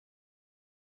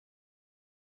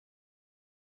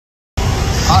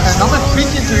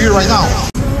speaking to you right now.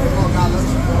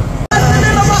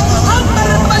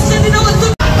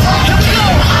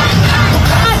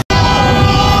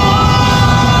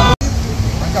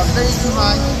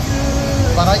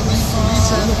 But I need to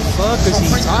listen. Who the fuck is he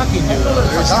talking to?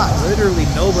 There's literally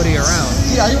nobody around.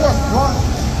 See, I was drunk.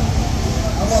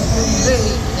 I was very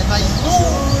late, and I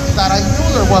knew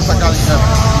there was a God in heaven.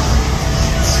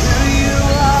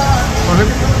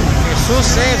 You're so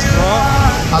safe, bro.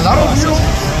 A lot of you.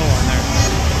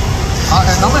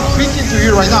 And I'm speaking to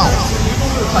you right now.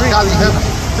 A God in heaven.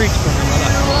 Freaks for me, brother.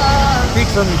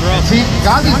 Freaks for me, bro. See,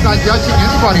 God is not judging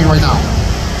anybody right now.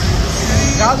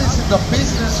 God is in the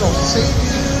business of saving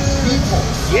people.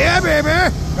 Yeah, baby.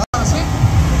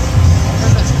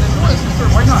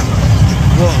 Why not?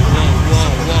 Whoa, whoa, whoa,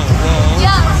 whoa, whoa.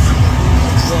 Yeah.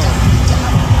 Whoa.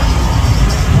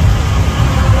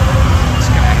 What's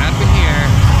gonna happen here?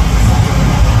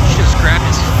 She just grabbed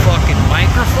his fucking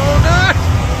microphone, dude.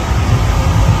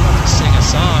 Sing a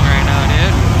song right now,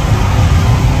 dude.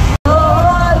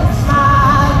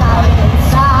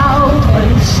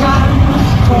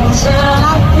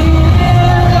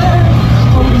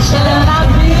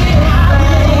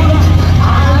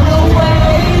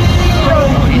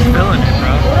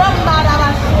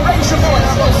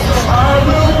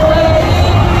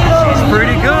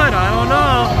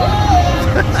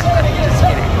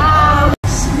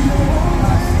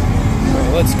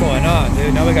 What's going on,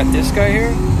 dude? Now we got this guy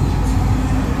here?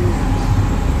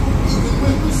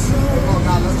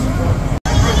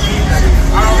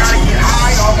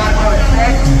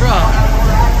 Bro,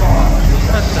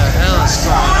 what the hell is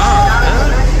going on,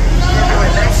 dude?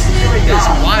 It's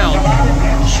wild.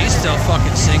 She's still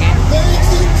fucking singing.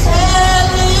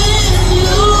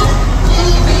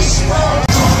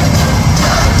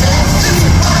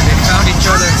 They found each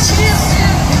other.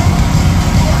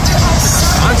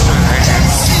 Monster right here.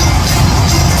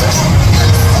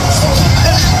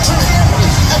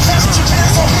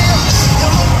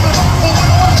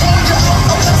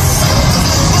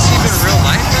 Is he even real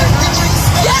life?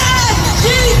 Yes,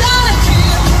 Jesus! Here we go.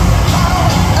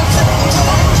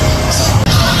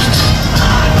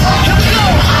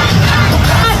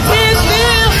 I can't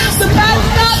live the best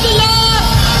of the Lord.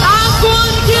 I'm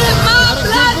going to get my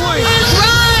blessings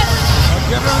right.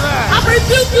 Give her that. I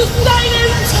rebuke you, Satan.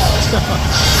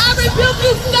 I rebuke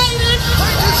you, Satan.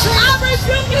 I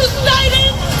rebuke you,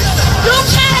 Satan. You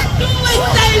can't do it,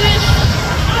 Satan.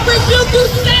 I rebuke you,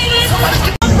 Satan.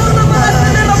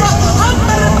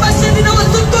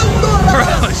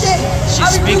 Bro,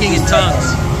 she's speaking in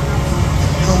tongues.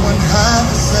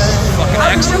 Fucking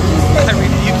exorcism. I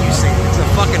rebuke you, Satan. It's a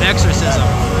fucking exorcism.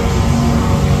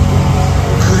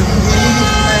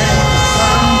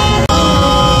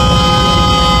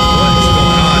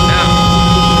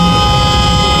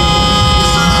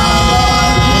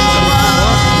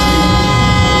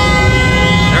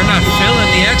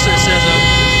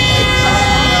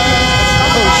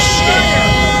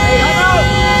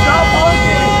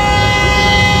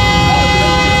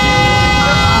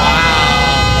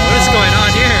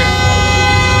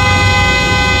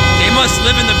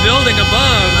 Live in the building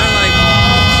above. They're like,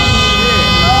 shit.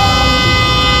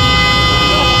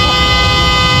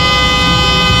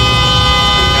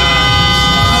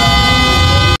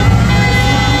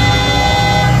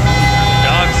 The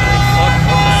dog's like, fuck,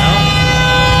 what the hell?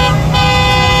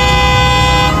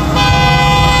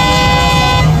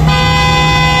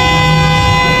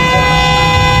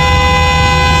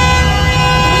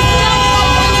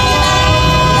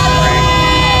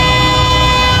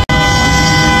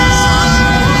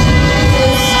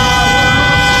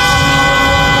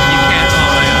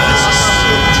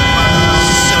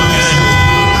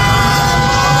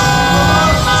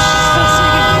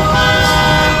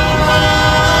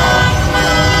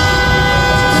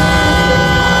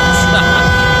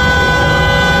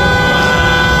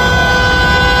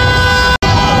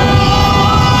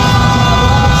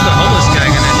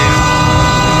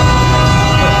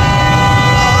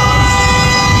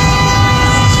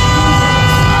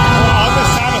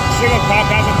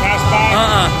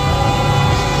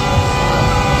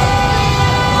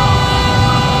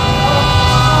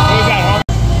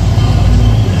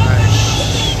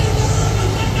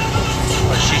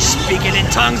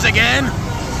 Tongues again?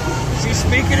 She's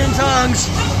speaking in tongues.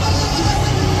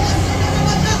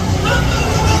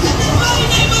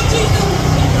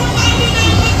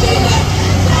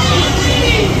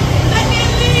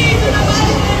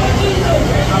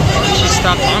 She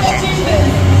stopped talking.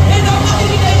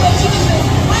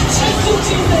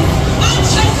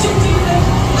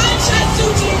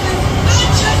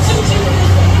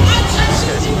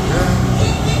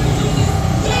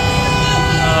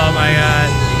 Oh my God.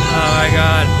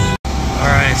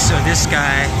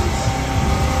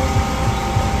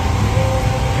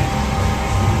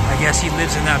 he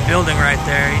lives in that building right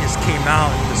there. He just came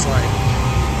out and just like,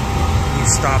 he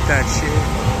stopped that shit.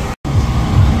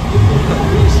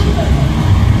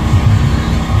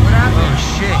 What happened? Oh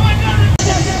shit.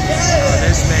 Oh,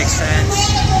 this makes sense.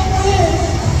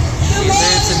 She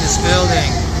lives in this building.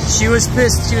 She was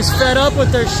pissed. She was fed up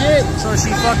with their shit, so she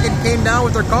fucking came down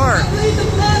with her car.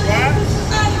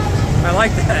 I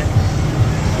like that.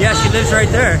 Yeah, she lives right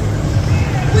there.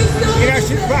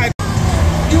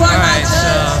 Alright,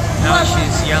 so now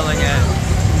she's yelling at...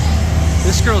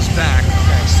 This girl's back.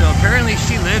 Okay, so apparently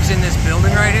she lives in this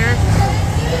building right here.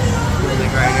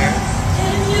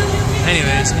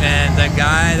 Anyways, and the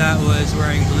guy that was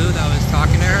wearing blue that was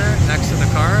talking to her next to the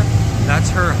car, that's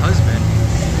her husband.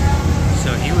 So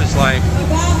he was like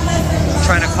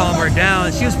trying to calm her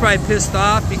down. She was probably pissed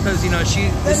off because, you know,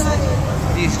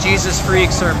 these Jesus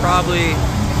freaks are probably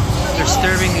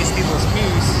disturbing these people's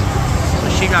peace. So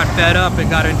she got fed up and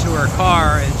got into her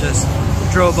car and just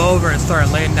drove over and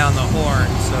started laying down the horn.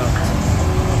 So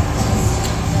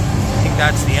I think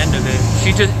that's the end of it.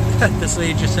 She just, this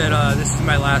lady just said, this is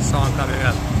my last song coming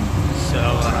up. So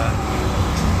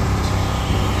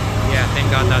yeah,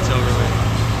 thank God that's over with.